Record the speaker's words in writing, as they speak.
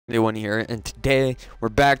Everyone here, and today we're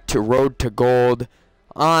back to Road to Gold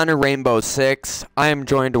on Rainbow Six. I am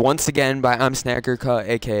joined once again by Snackerka,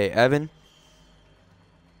 aka Evan.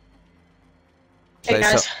 Hey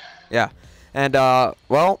guys. Yeah, and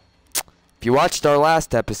well, if you watched our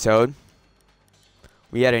last episode,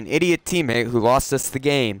 we had an idiot teammate who lost us the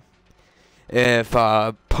game. If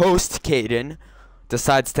post Caden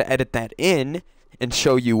decides to edit that in and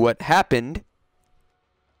show you what happened,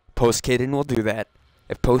 post Caden will do that.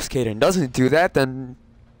 If post Caden doesn't do that, then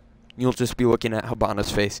you'll just be looking at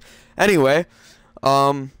Habana's face. Anyway,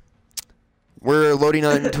 we're loading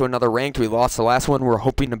into another ranked. We lost the last one. We're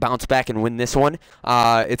hoping to bounce back and win this one.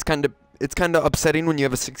 It's kind of upsetting when you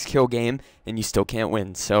have a 6-kill game and you still can't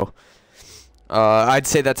win. So I'd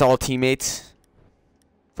say that's all teammates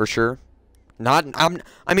for sure. I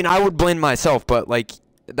mean, I would blame myself, but like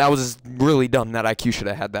that was really dumb. That IQ should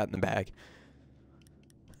have had that in the bag.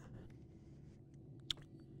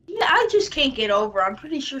 Yeah, I just can't get over. I'm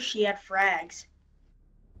pretty sure she had frags.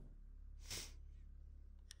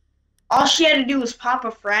 All she had to do was pop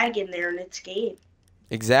a frag in there and it's game.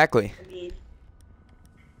 Exactly. I mean,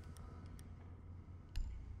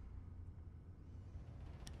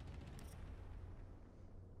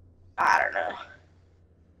 I don't know.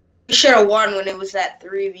 We should have won when it was that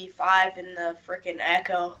 3v5 in the freaking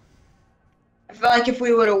Echo. I feel like if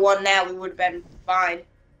we would have won that, we would have been fine.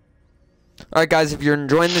 Alright guys, if you're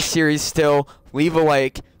enjoying this series still, leave a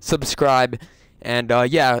like, subscribe, and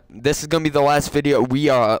yeah, this is going to be the last video. We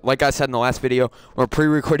like I said in the last video, we're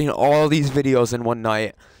pre-recording all these videos in one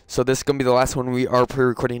night. So this is going to be the last one we are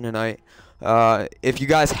pre-recording tonight. If you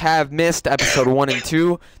guys have missed episode 1 and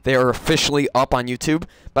 2, they are officially up on YouTube.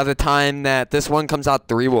 By the time that this one comes out,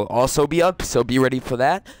 3 will also be up, so be ready for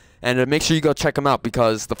that. And make sure you go check them out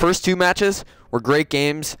because the first 2 matches were great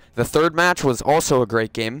games. The third match was also a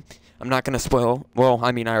great game. I'm not going to spoil. Well,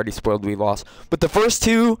 I mean, I already spoiled we lost. But the first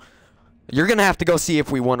 2, you're going to have to go see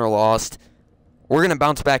if we won or lost. We're going to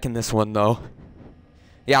bounce back in this one, though.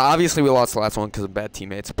 Yeah, obviously we lost the last one because of bad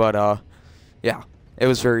teammates. But, yeah, it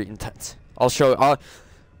was very intense. I'll show.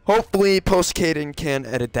 Hopefully, post Caden can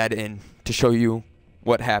edit that in to show you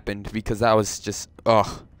what happened because that was just,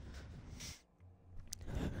 ugh.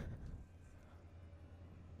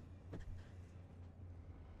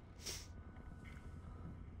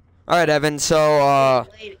 All right, Evan. So,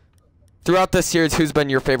 throughout this series, who's been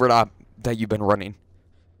your favorite op that you've been running?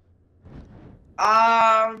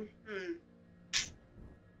 Well,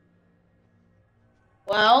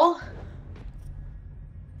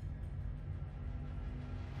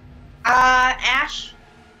 Ash.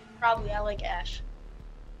 Probably, I like Ash.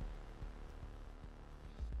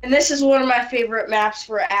 And this is one of my favorite maps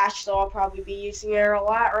for Ash, so I'll probably be using it a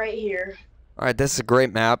lot right here. Alright, this is a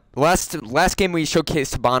great map. Last game we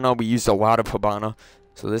showcased Habana, we used a lot of Habana.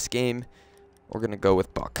 So this game, we're going to go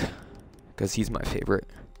with Buck. Because he's my favorite.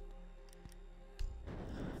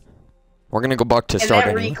 We're going to go Buck to start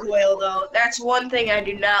And that anyway. recoil, though, that's one thing I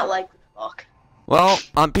do not like with Buck. Well,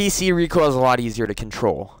 on PC, recoil is a lot easier to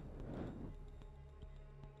control.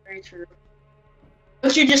 Very true.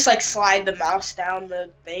 Don't you just, like, slide the mouse down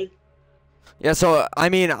the thing? Yeah, so, I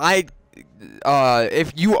mean,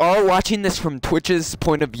 if you are watching this from Twitch's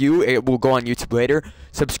point of view, it will go on YouTube later.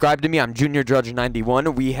 Subscribe to me. I'm Junior Judge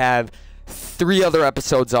 91. We have 3 other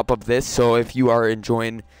episodes up of this, so if you are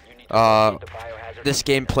enjoying this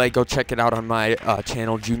gameplay, go check it out on my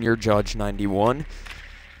channel, Junior Judge 91,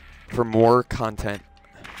 for more content.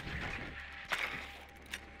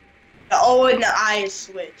 The O and the I is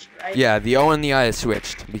switched, right? Yeah, the O and the I is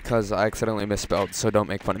switched because I accidentally misspelled, so don't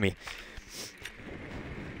make fun of me.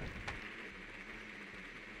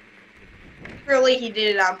 Really, he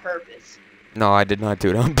did it on purpose. No, I did not do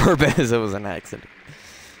it on purpose. It was an accident.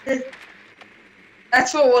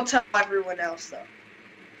 That's what we'll tell everyone else, though.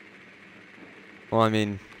 Well, I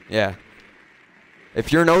mean, yeah.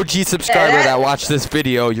 If you're an OG subscriber that watched this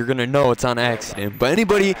video, you're going to know it's on accident. But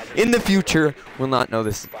anybody in the future will not know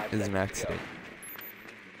this is an accident.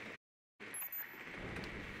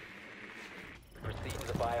 Proceed to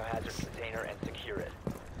the biohazard container and secure it.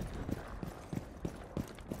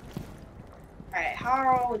 Alright,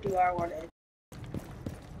 how do I want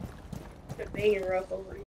to bang her up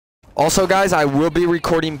over here? Also, guys, I will be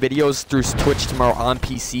recording videos through Twitch tomorrow on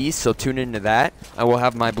PC, so tune into that. I will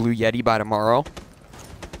have my Blue Yeti by tomorrow.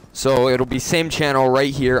 So it'll be same channel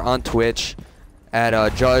right here on Twitch at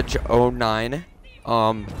Judge09,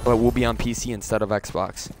 but we'll be on PC instead of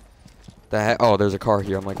Xbox. The heck? Oh, there's a car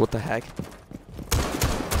here. I'm like, what the heck?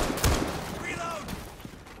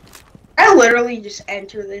 I literally just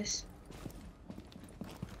enter this.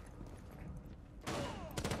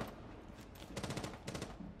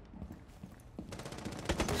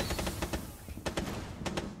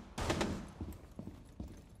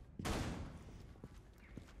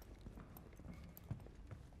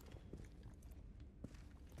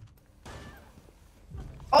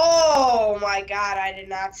 my god, I did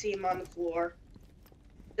not see him on the floor.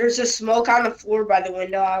 There's a smoke on the floor by the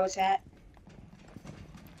window I was at.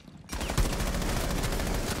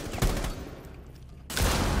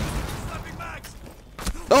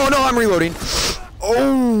 Oh no, I'm reloading.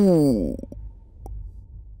 Oh.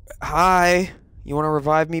 Hi. You want to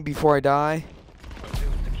revive me before I die?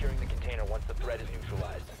 Securing the container once the threat is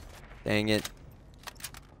neutralized. Dang it.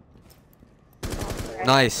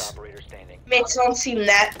 Nice. Operator standing. Mates don't seem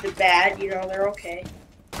that bad, you know, they're okay.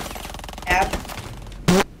 Yeah.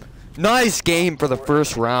 Nice game for the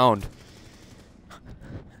first round.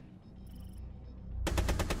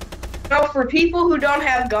 No, for people who don't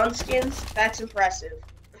have gun skins, that's impressive.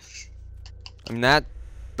 I mean, that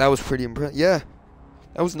was pretty impressive. Yeah.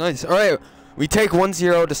 That was nice. All right. We take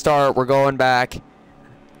 1-0 to start. We're going back.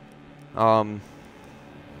 Garage.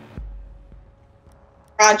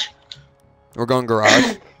 We're going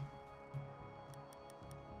garage.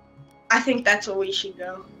 I think that's where we should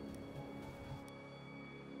go.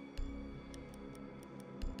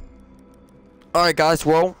 All right, guys.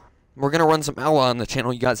 Well, we're going to run some Ella on the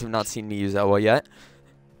channel. You guys have not seen me use Ella yet.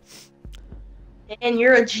 And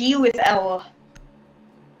you're a G with Ella.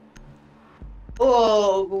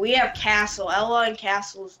 Oh, but we have Castle. Ella and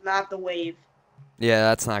Castle is not the wave. Yeah,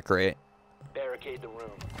 that's not great. Barricade the room.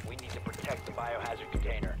 We need to protect the biohazard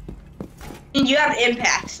container. And you have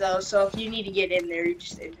impacts, though, so if you need to get in there, you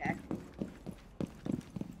just impact.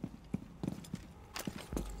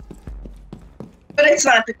 But it's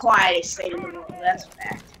not the quietest thing in the world, that's a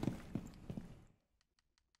fact.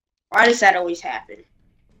 Why does that always happen?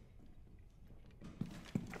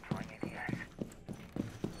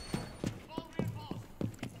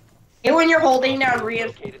 Hey, when you're holding down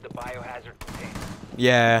Located the biohazard container.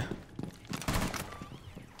 Yeah.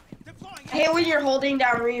 Hey, when you're holding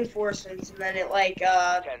down reinforcements and then it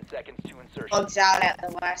 10 seconds to insertion. bugs out at the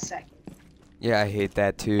last second. Yeah, I hate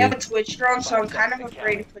that too. I have a Twitch drone, so I'm kind of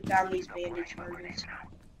afraid to put down these bandage charges.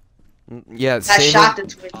 Yeah, I save shot them.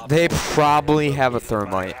 the Twitch. They probably have a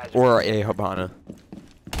thermite or a Habana.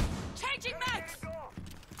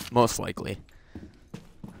 Most likely.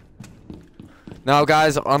 Now,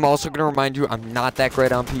 guys, I'm also going to remind you, I'm not that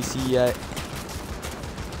great on PC yet.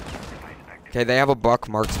 Okay, they have a buck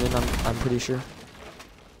marksman, I'm pretty sure.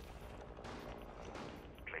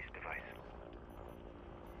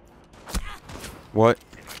 What?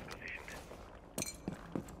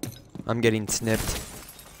 I'm getting snipped.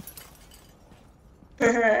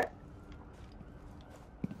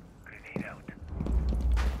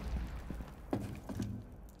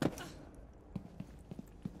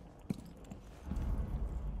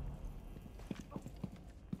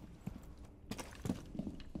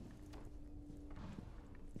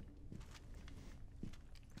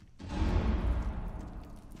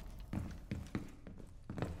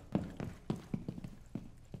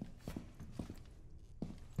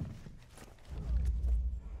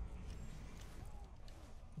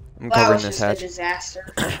 I'm That covering was this just a hatch.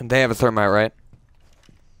 disaster. They have a thermite, right?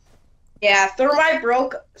 Yeah, thermite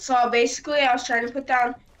broke. So basically, I was trying to put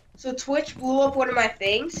down. So Twitch blew up one of my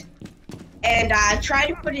things, and I tried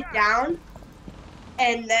to put it down,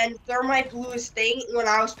 and then thermite blew his thing when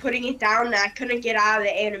I was putting it down, and I couldn't get out of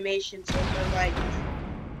the animation, so thermite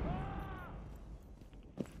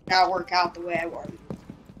not work out the way I wanted.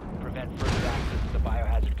 Prevent further access to the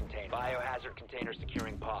biohazard container. Biohazard container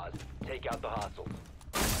securing pause. Take out the hostiles.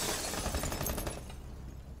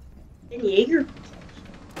 And Jaeger.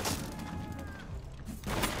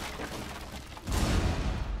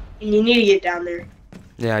 And you need to get down there.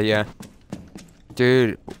 Yeah, yeah.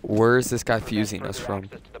 Dude, where is this guy fusing us Further from?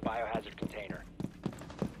 access to the biohazard container.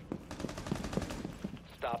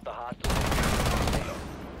 Stop the hostiles.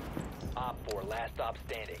 Op 4, last stop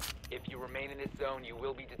standing. If you remain in this zone, you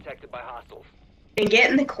will be detected by hostiles. And get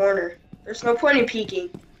in the corner. There's no point in peeking.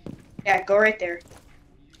 Yeah, go right there.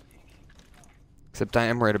 Except I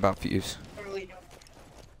am right about fuse. Literally no.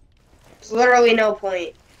 There's literally no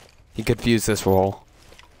point. He could fuse this wall.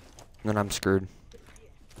 Then I'm screwed.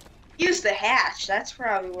 Use the hatch. That's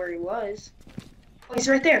probably where he was. Oh, he's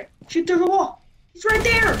right there. Shoot through the wall. He's right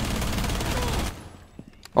there.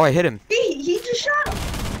 Oh, I hit him. He just shot him.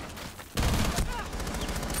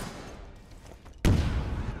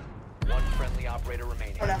 One friendly operator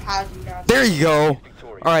remaining. I don't know how you not. There you go.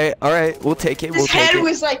 All right. We'll take it. We'll His take head it.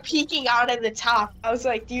 was like peeking out at the top. I was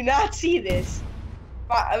like, do you not see this?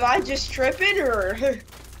 Am I just tripping or?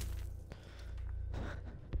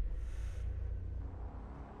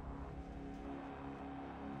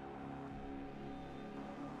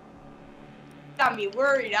 Got me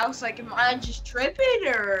worried. I was like, am I just tripping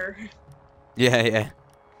or? Yeah, yeah.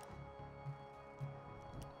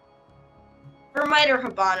 Thermite or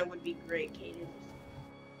Habana would be great, Kaden.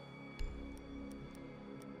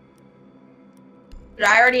 But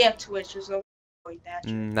I already have Twitch. There's no point that.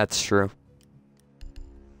 That's true.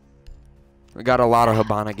 We got a lot of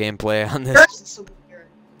Habana gameplay on this. First,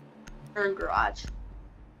 we're in garage.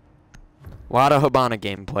 A lot of Habana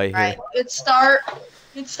gameplay here. Alright, good start.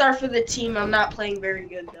 Good start for the team. I'm not playing very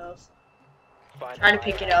good though. Trying to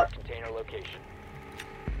pick it up. Container location.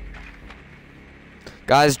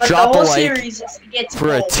 Guys, But drop the a whole like series is to get to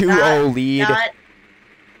for a gold, 2-0 lead. Not...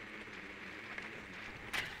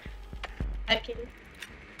 Okay.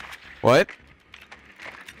 What?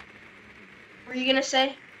 What were you gonna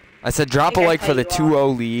say? I said drop a think I like for cut the you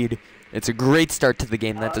 2-0 lead. It's a great start to the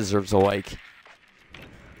game. That deserves a like.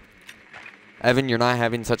 Evan, you're not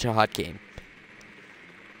having such a hot game.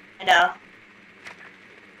 I know.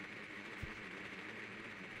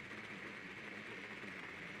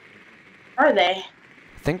 Are they?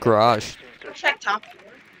 I think garage. Go check top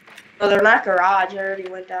floor. Oh, they're not garage. I already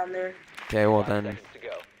went down there. Okay, well 5 then, seconds to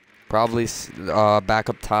go. probably back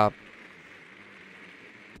up top.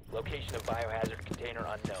 Location of biohazard container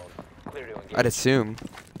unknown. Clear to engage. I'd assume.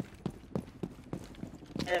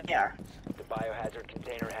 There they are. The biohazard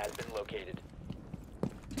container has been located.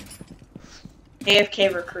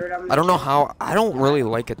 AFK recruit. I don't know how. I don't really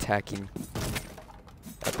like attacking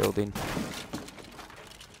that building.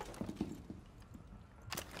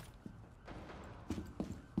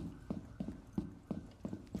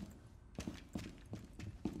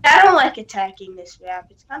 I don't like attacking this map.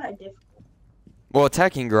 It's kind of difficult. Well,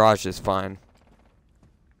 attacking garage is fine.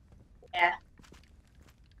 Yeah.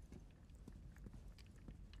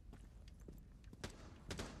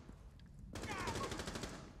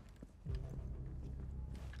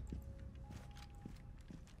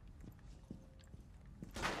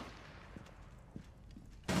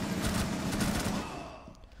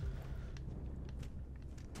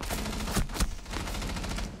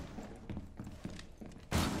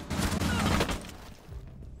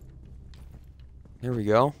 There we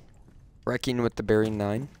go. Wrecking with the bearing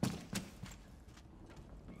 9.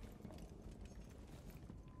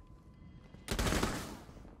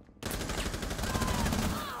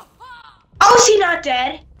 Oh, is he not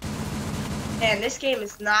dead? Man, this game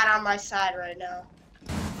is not on my side right now.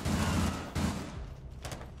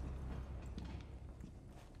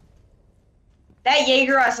 That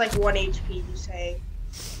Jaeger has like 1 HP, just saying.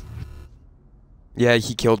 Yeah,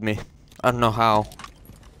 he killed me. I don't know how.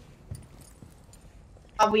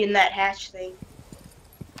 Probably in that hatch thing.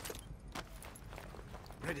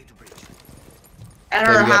 Ready to breach. I don't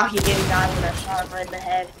There know you go. how he didn't die when I shot him right in the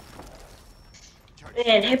head.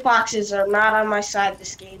 Man, hitboxes are not on my side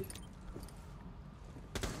this game.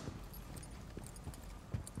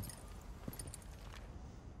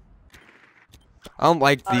 I don't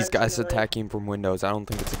like these it's guys annoying. attacking from windows. I don't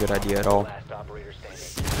think it's a good idea at all. Last operator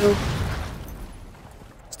standing.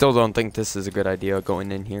 Still don't think this is a good idea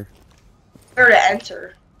going in here. Where to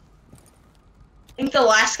enter? I think the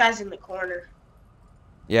last guy's in the corner.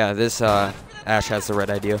 Yeah, this Ash has the right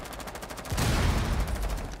idea.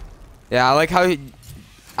 Yeah, I like how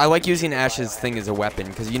I like using Ash's thing as a weapon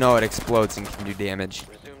because you know it explodes and can do damage.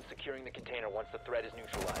 Resume securing the container once the threat is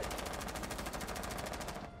neutralized.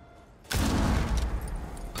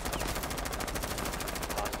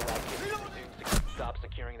 Hostile activity. Stop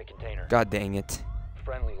securing the container. God dang it.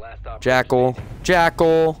 Friendly last operator Jackal. standing.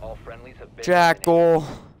 Jackal. All friendlies have been Jackal.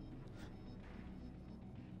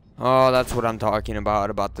 Oh, that's what I'm talking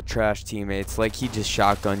about the trash teammates. Like, he just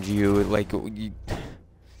shotgunned you. Like, you...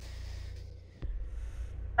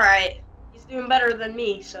 Alright. He's doing better than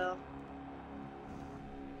me, so.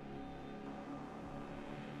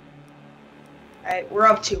 Alright, we're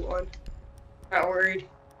up 2-1. Not worried.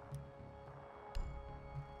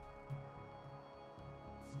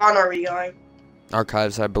 On are we going?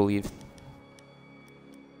 Archives, I believe.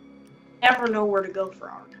 Never know where to go for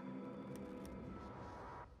arc.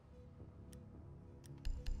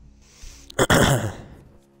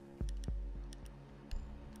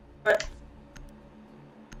 But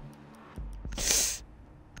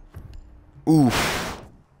Oof.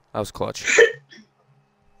 That was clutch.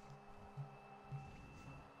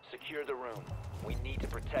 Secure the room. We need to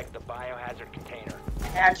protect the biohazard container.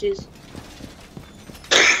 hatches.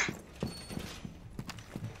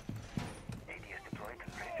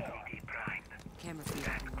 Camera feed.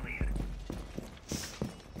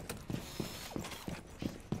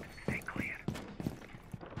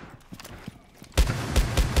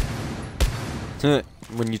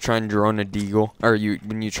 When you try and drone a deagle, or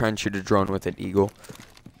when you try and shoot a drone with an eagle.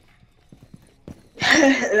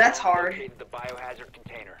 That's hard. Located the biohazard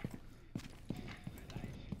container.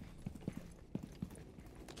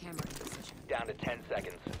 Camera in position. Down to 10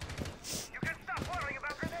 seconds. You can stop worrying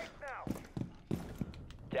about grenades now.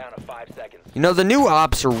 Down to 5 seconds. You know, the new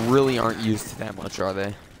ops really aren't used to that much, are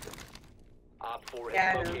they? Op 4 Yeah,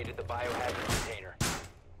 I has know. located the biohazard container.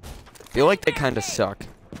 I feel like they kind of suck.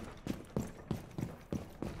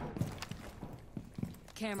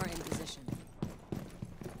 Camera in position.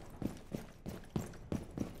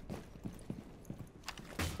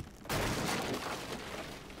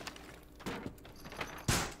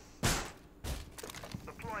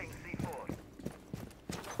 Deploying C4.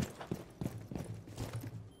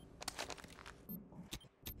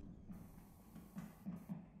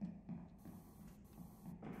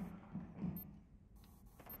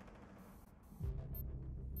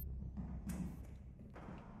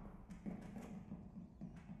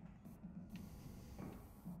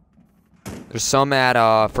 There's some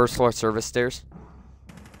at first floor service stairs.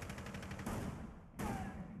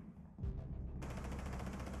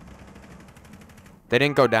 They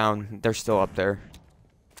didn't go down. They're still up there.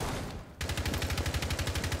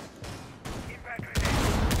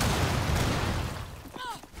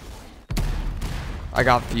 I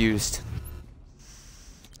got fused.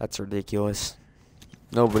 That's ridiculous.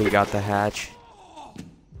 Nobody got the hatch.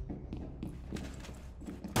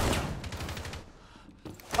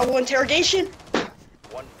 Oh, interrogation?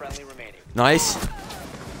 One friendly remaining. Nice.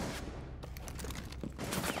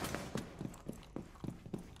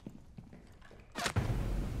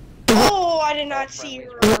 Oh, I did not see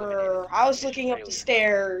her. I was looking up the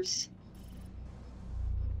stairs.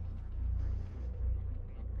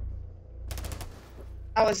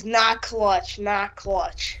 That was not clutch, not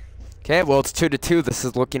clutch. Okay, well it's 2-2. This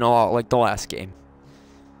is looking a lot like the last game.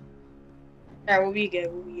 Alright, we'll be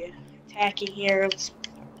good, we'll be good. Attacking here.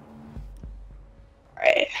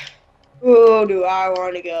 Alright. Who do I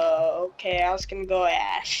want to go? Okay, I was gonna go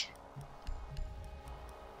Ash.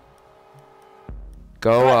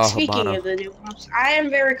 Go, Speaking Habana. of the new ops, I am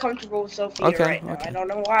very comfortable with Sophia Okay, right now. okay. I don't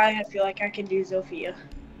know why. I feel like I can do Sophia.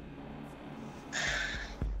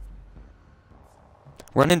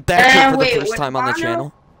 Running Thatcher for wait, the first with time on the Habana?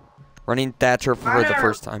 channel. Running Thatcher for the Habana-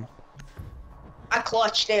 first time. I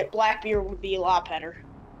clutched it. Blackbeard would be a lot better.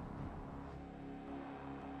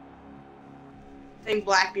 I think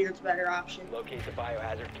Blackbeard's a better option. Locate the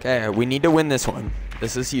biohazard Okay, we need to win this one.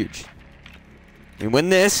 This is huge. We win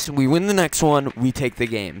this, we win the next one, we take the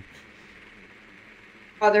game.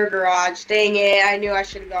 Other garage. Dang it. I knew I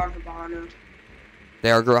should have gone for Bono.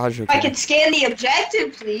 They are garage, If I okay. could scan the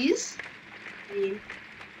objective, please. I mean,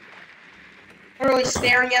 I'm really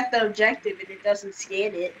staring at the objective and it doesn't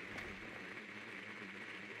scan it.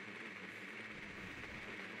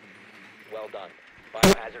 Well done.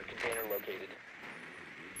 Biohazard container located.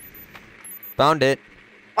 Found it.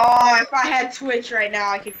 Oh, if I had Twitch right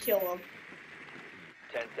now, I could kill him.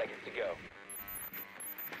 10 seconds to go.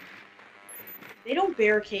 They don't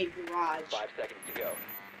barricade garage. 5 seconds to go.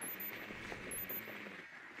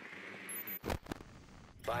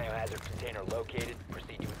 Biohazard container located.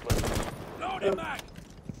 Proceed to its location.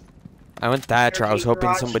 I went Thatcher, I was Barricade hoping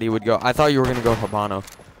garage. somebody would go. I thought you were gonna go Habano.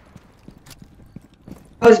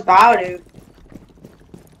 I was about to.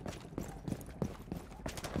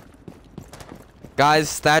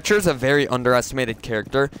 Guys, Thatcher's a very underestimated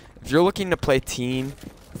character. If you're looking to play team,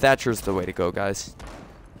 Thatcher's the way to go, guys.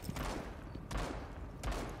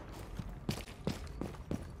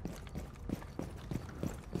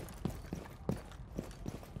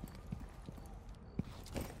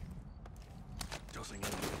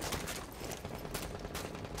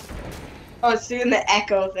 I was doing the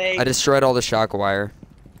echo thing. I destroyed all the shock wire.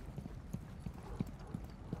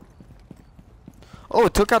 Oh,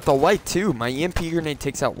 it took out the light too. My EMP grenade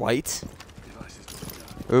takes out lights.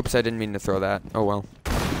 Oops, I didn't mean to throw that. Oh well.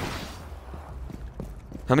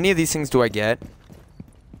 How many of these things do I get?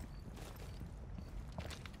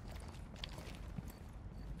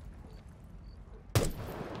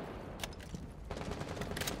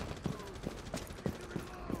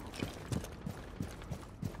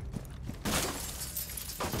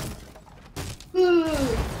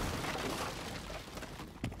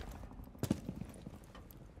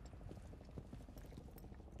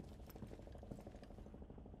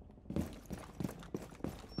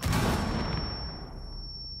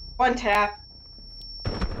 One tap.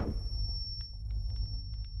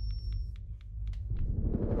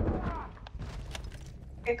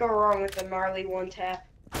 Can't go wrong with the gnarly one tap.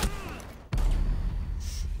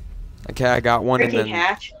 Okay, I got one and Freaking then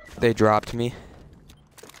hatch. they dropped me.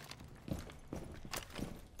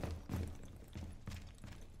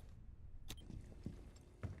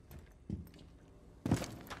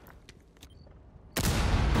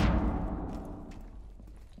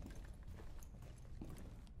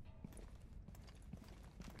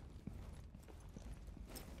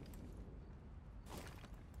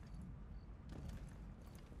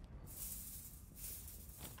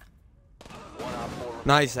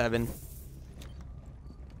 Nice, Evan.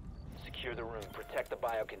 Secure the room. Protect the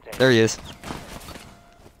bio container. There he is.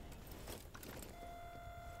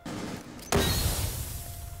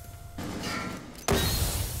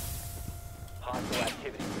 Hostile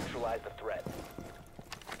activity. Neutralize the threat.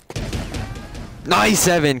 Nice,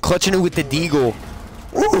 Evan. Clutching it with the deagle.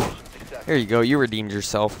 Woo! There you go. You redeemed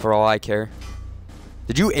yourself for all I care.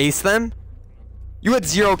 Did you ace them? You had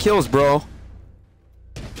 0 kills, bro.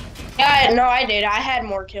 Yeah, no, I did. I had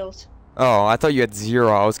more kills. Oh, I thought you had 0.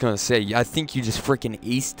 I was gonna say, I think you just freaking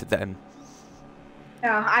aced them.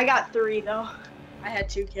 Yeah, I got 3 though. I had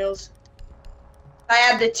 2 kills. I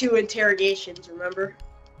had the 2 interrogations, remember?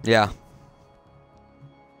 Yeah.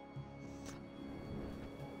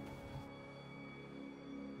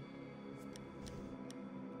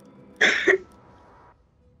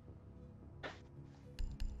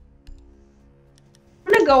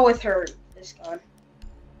 I'm gonna go with her this gun.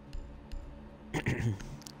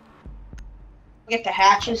 Get the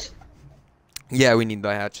hatches. Yeah, we need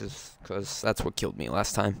the hatches, because that's what killed me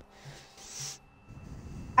last time.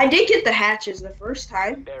 I did get the hatches the first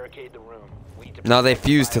time. Barricade the room. We need to Now they protect the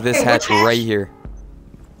fused to bio- this Hey, hatch what hatch? right here.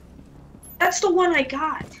 That's the one I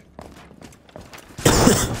got.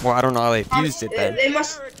 Well, I don't know how they fused it then. They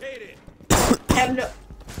must have no.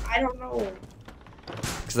 I don't know.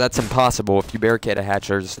 Because that's impossible. If you barricade a hatch,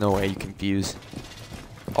 there's no way you can fuse.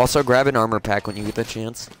 Also, grab an armor pack when you get the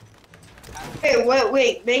chance. Hey,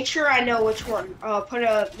 wait. Make sure I know which one. Put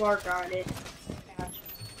a mark on it.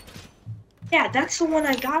 Yeah, that's the one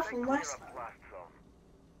I got from last time. Blast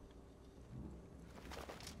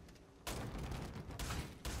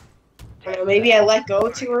zone. Maybe I let go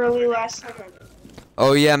too early last time.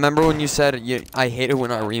 Oh yeah, remember when you said I hate it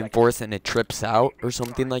when I reinforce and it trips out or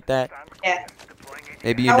something like that? Yeah, Deploying a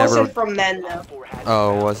Maybe you that never. wasn't from then though. Op 4 has Oh,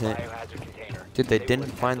 found wasn't the it? biohazard container. Dude, they They didn't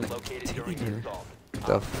were find the located during container. assault.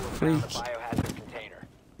 The Op 4 found the freak. biohazard container.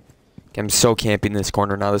 I'm so camping this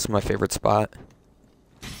corner now. This is my favorite spot.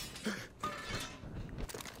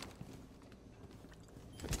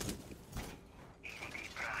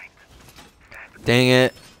 Dang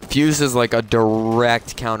it. Fuse is like a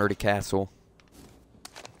direct counter to castle.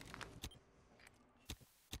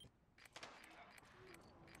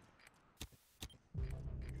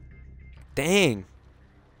 Dang.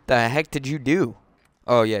 The heck did you do?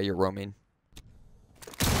 Oh yeah, you're roaming.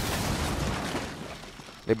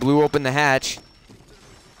 They blew open the hatch.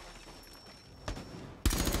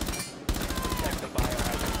 Protect the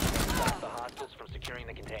biohazard. Stop the hostiles from securing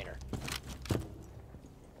the container.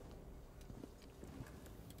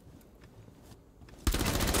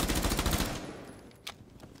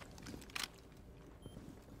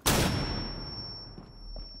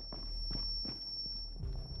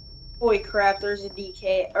 Holy crap! There's a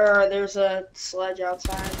DK or there's a sledge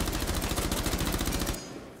outside.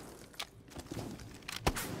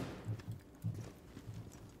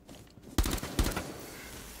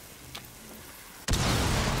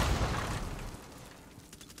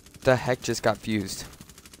 The heck just got fused?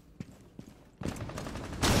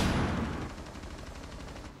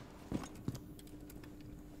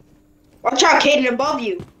 Watch out, Caden, above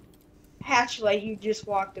you. Hatch like you just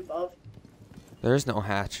walked above. There's no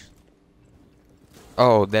hatch.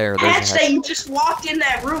 Oh, there's a Hatch that hatch. you just walked in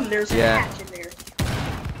that room. There's a Yeah. hatch in there.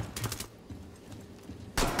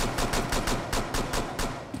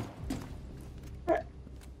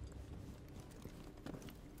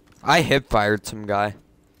 I hip fired some guy.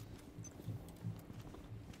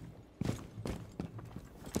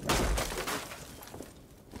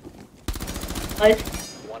 Like,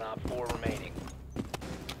 One op 4 remaining.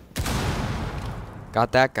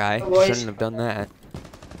 Got that guy. Oh, boys. Shouldn't have done that.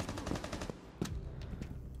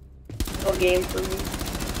 no game for me.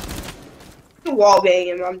 You can wall bang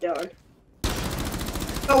him. I'm done.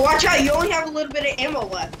 Oh, watch out! You only have a little bit of ammo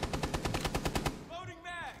left.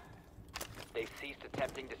 They've ceased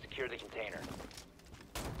attempting to secure the container.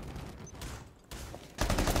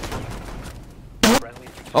 Friendly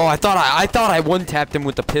Oh, I thought I one tapped him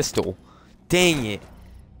with the pistol. Dang it.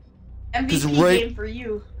 MVP right- game for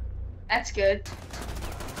you. That's good.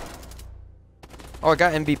 Oh, I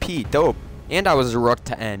got MVP. Dope. And I was a rook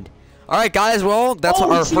to end. All right, guys. Well, that's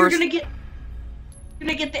oh, our so first. You're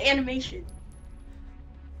gonna get the animation.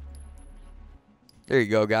 There you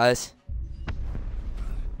go, guys.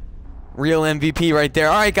 Real MVP right there.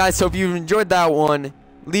 All right, guys. So if you enjoyed that one,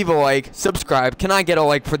 leave a like, subscribe. Can I get a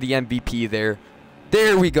like for the MVP there?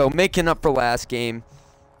 There we go. Making up for last game.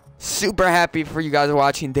 Super happy for you guys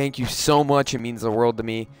watching. Thank you so much. It means the world to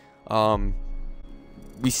me.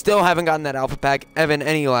 We still haven't gotten that alpha pack. Evan,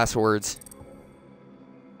 any last words?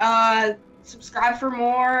 Subscribe for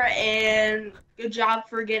more and Good job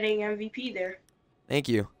for getting MVP there. Thank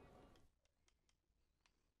you.